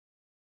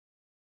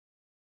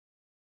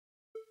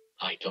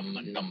Item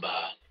number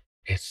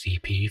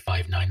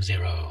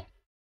SCP-590.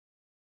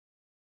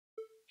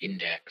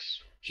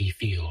 Index. He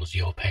feels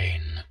your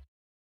pain.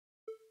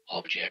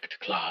 Object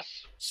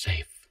class.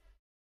 Safe.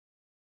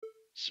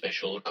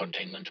 Special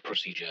containment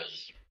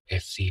procedures.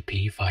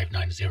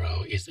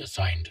 SCP-590 is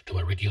assigned to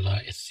a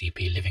regular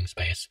SCP living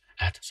space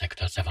at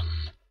Sector 7.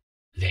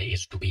 There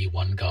is to be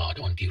one guard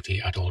on duty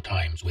at all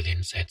times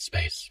within said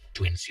space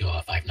to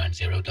ensure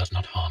 590 does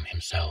not harm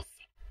himself.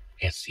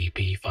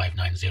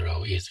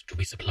 SCP-590 is to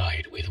be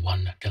supplied with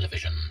one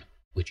television,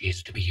 which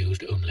is to be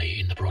used only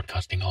in the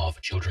broadcasting of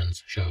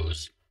children's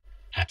shows.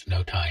 At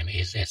no time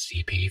is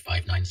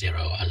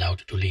SCP-590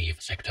 allowed to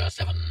leave Sector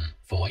 7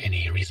 for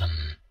any reason.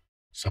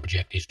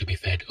 Subject is to be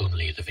fed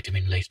only the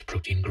vitamin-laced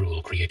protein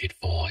gruel created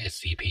for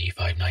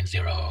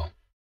SCP-590.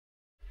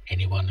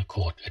 Anyone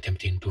caught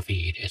attempting to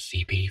feed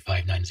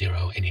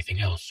SCP-590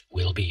 anything else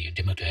will be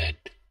demoted.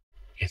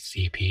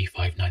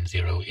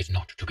 SCP-590 is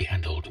not to be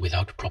handled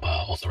without proper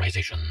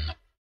authorization.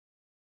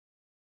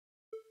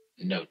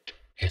 Note: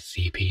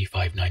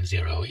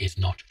 SCP-590 is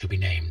not to be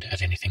named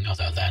as anything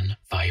other than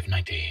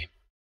 590.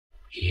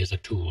 He is a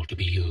tool to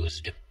be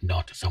used,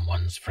 not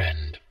someone's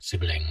friend,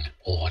 sibling,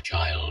 or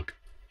child.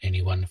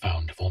 Anyone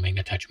found forming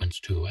attachments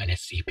to an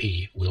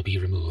SCP will be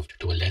removed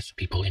to a less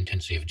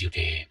people-intensive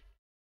duty.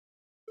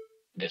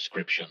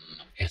 Description: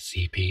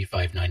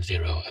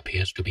 SCP-590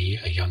 appears to be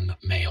a young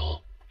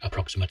male,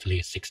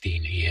 approximately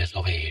 16 years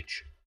of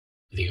age.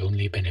 The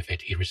only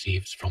benefit he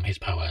receives from his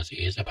powers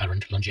is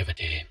apparent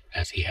longevity,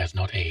 as he has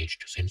not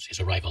aged since his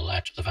arrival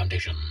at the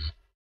Foundation.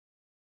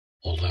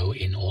 Although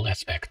in all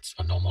aspects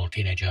a normal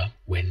teenager,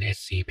 when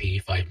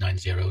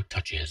SCP-590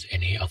 touches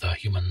any other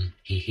human,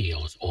 he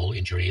heals all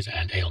injuries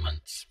and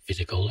ailments,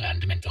 physical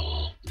and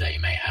mental, they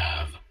may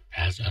have.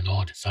 As an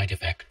odd side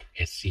effect,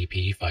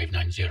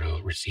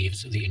 SCP-590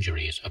 receives the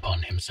injuries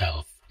upon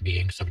himself,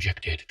 being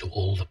subjected to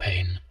all the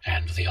pain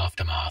and the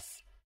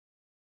aftermath.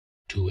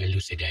 To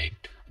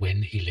elucidate,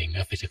 when healing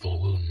a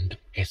physical wound,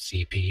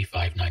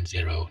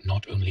 SCP-590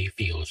 not only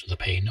feels the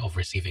pain of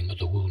receiving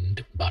the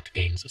wound, but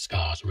gains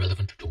scars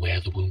relevant to where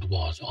the wound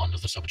was on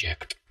the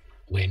subject.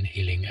 When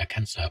healing a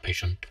cancer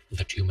patient,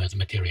 the tumors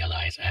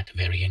materialize at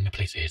varying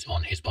places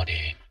on his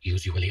body,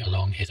 usually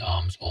along his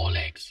arms or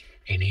legs.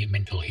 Any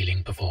mental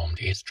healing performed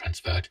is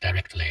transferred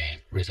directly,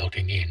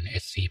 resulting in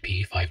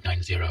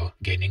SCP-590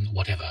 gaining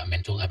whatever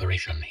mental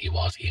aberration he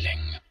was healing.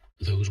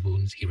 Those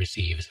wounds he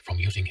receives from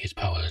using his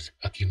powers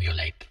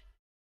accumulate.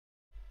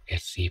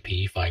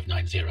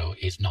 SCP-590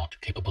 is not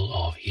capable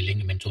of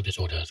healing mental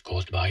disorders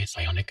caused by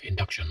psionic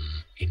induction,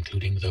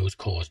 including those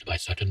caused by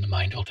certain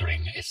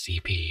mind-altering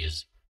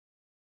SCPs.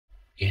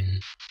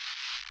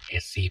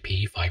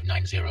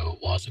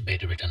 SCP-590 was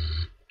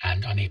bedridden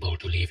and unable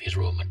to leave his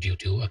room due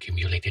to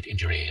accumulated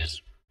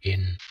injuries.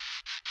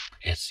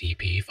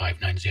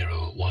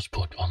 SCP-590 was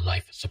put on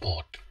life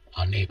support,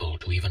 unable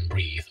to even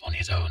breathe on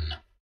his own.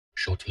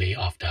 Shortly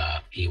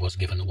after, he was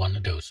given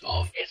one dose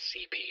of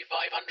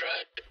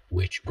SCP-500,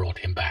 which brought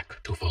him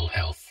back to full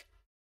health.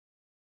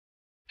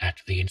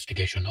 At the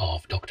instigation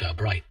of Dr.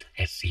 Bright,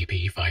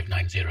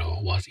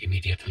 SCP-590 was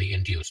immediately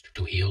induced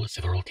to heal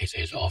several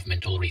cases of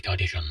mental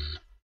retardation.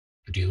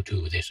 Due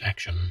to this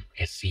action,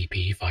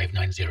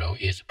 SCP-590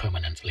 is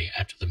permanently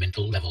at the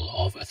mental level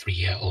of a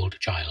 3-year-old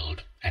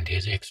child and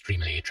is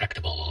extremely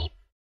tractable.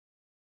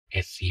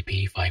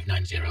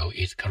 SCP-590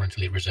 is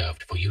currently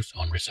reserved for use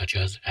on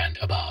researchers and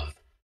above.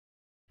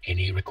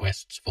 Any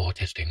requests for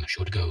testing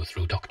should go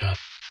through Dr.